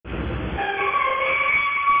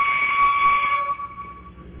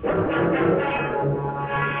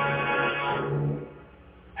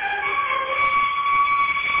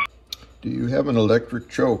Do you have an electric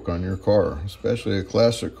choke on your car, especially a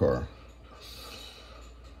classic car?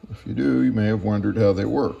 If you do, you may have wondered how they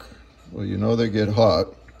work. Well, you know they get hot.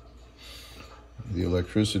 The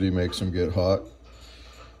electricity makes them get hot,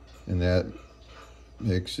 and that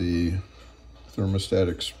makes the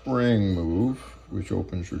thermostatic spring move, which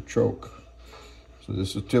opens your choke. So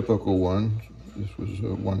this is a typical one. This was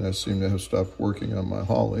one that seemed to have stopped working on my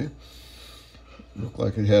Holley. Looked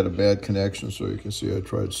like it had a bad connection, so you can see I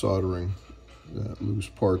tried soldering that loose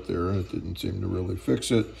part there, and it didn't seem to really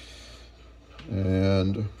fix it.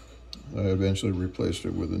 And I eventually replaced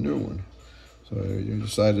it with a new one. So I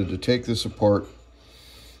decided to take this apart,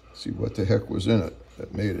 see what the heck was in it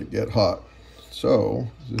that made it get hot. So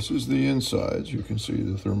this is the insides. You can see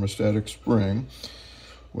the thermostatic spring.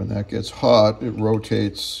 When that gets hot, it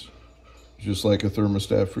rotates just like a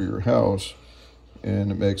thermostat for your house,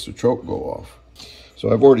 and it makes the choke go off.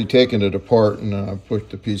 So I've already taken it apart, and I've put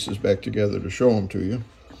the pieces back together to show them to you.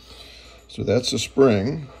 So that's the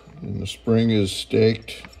spring, and the spring is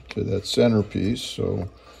staked to that center piece, so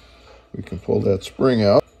we can pull that spring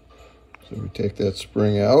out. So we take that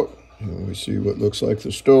spring out, and we see what looks like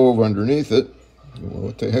the stove underneath it. Well,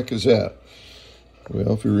 what the heck is that?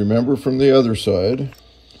 Well, if you remember from the other side,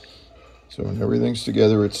 so when everything's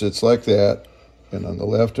together, it sits like that, and on the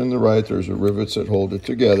left and the right, there's the rivets that hold it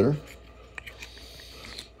together.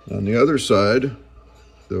 On the other side,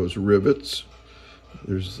 those rivets,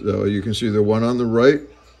 you can see the one on the right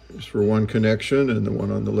is for one connection, and the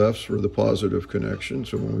one on the left is for the positive connection.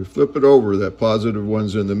 So when we flip it over, that positive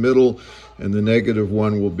one's in the middle, and the negative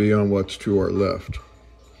one will be on what's to our left.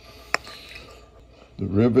 The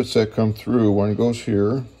rivets that come through, one goes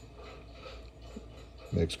here,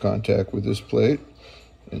 makes contact with this plate,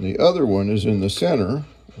 and the other one is in the center.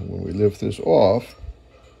 And when we lift this off,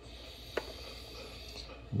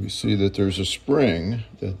 we see that there's a spring,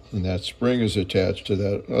 and that spring is attached to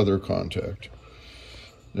that other contact.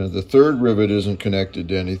 Now the third rivet isn't connected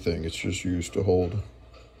to anything, it's just used to hold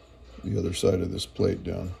the other side of this plate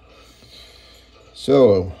down.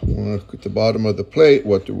 So when we look at the bottom of the plate,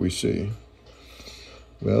 what do we see?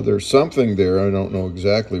 Well, there's something there, I don't know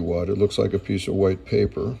exactly what. It looks like a piece of white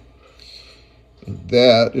paper. And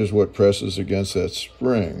that is what presses against that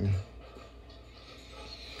spring.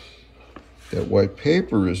 That white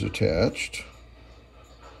paper is attached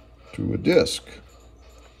to a disc.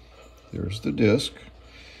 There's the disc.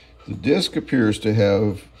 The disc appears to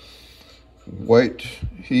have white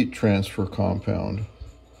heat transfer compound.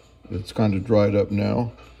 It's kind of dried up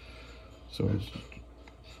now, so it's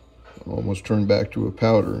almost turned back to a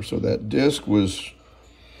powder. So that disc was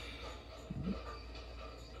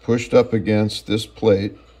pushed up against this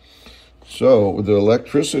plate. So the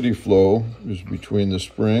electricity flow is between the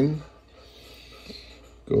spring,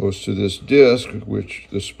 goes to this disc, which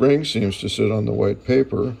the spring seems to sit on the white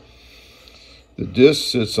paper. The disc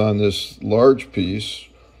sits on this large piece,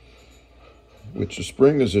 which the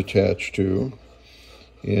spring is attached to,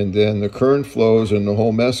 and then the current flows and the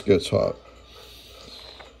whole mess gets hot.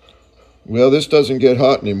 Well, this doesn't get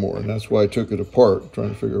hot anymore, and that's why I took it apart,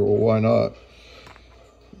 trying to figure, well, why not?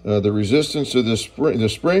 The resistance to this spring, the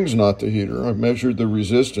spring's not the heater. I've measured the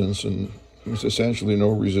resistance, and there's essentially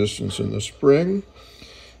no resistance in the spring.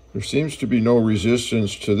 There seems to be no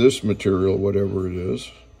resistance to this material, whatever it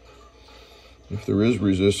is. If there is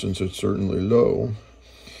resistance, it's certainly low.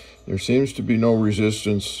 There seems to be no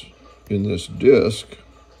resistance in this disc.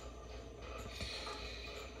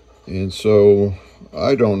 And so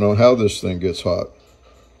I don't know how this thing gets hot.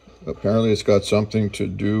 Apparently it's got something to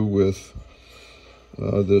do with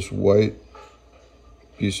this white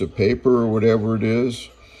piece of paper or whatever it is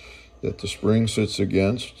that the spring sits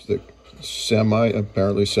against, that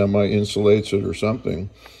apparently semi-insulates it or something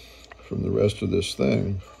from the rest of this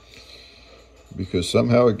thing, because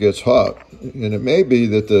somehow it gets hot. And it may be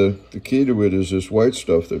that the key to it is this white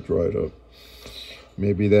stuff that dried up.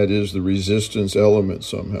 Maybe that is the resistance element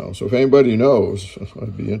somehow. So if anybody knows,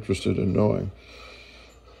 I'd be interested in knowing.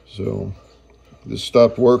 So this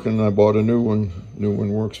stopped working, and I bought a new one. New one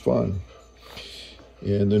works fine.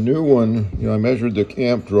 And the new one, I measured the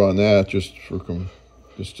amp draw on that just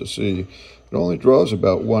to see. It only draws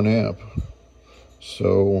about 1 amp.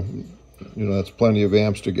 So, that's plenty of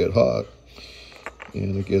amps to get hot.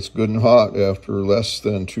 And it gets good and hot after less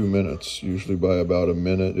than 2 minutes. Usually by about a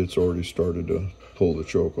minute, it's already started to pull the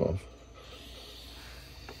choke off.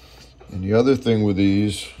 And the other thing with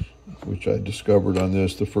these, which I discovered on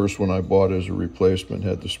this, the first one I bought as a replacement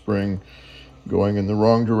had the spring going in the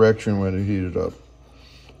wrong direction when it heated up.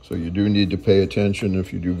 So you do need to pay attention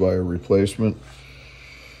if you do buy a replacement.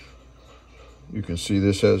 You can see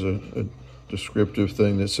this has a descriptive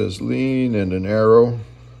thing that says lean and an arrow.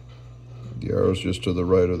 The arrow is just to the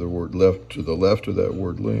right of the word left, to the left of that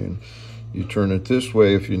word lean. You turn it this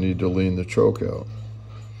way if you need to lean the choke out.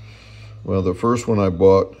 Well, the first one I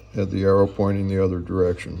bought had the arrow pointing the other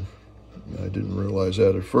direction. I didn't realize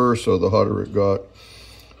that at first, so the hotter it got,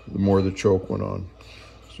 the more the choke went on.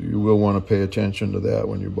 So you will want to pay attention to that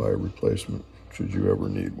when you buy a replacement, should you ever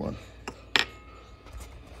need one.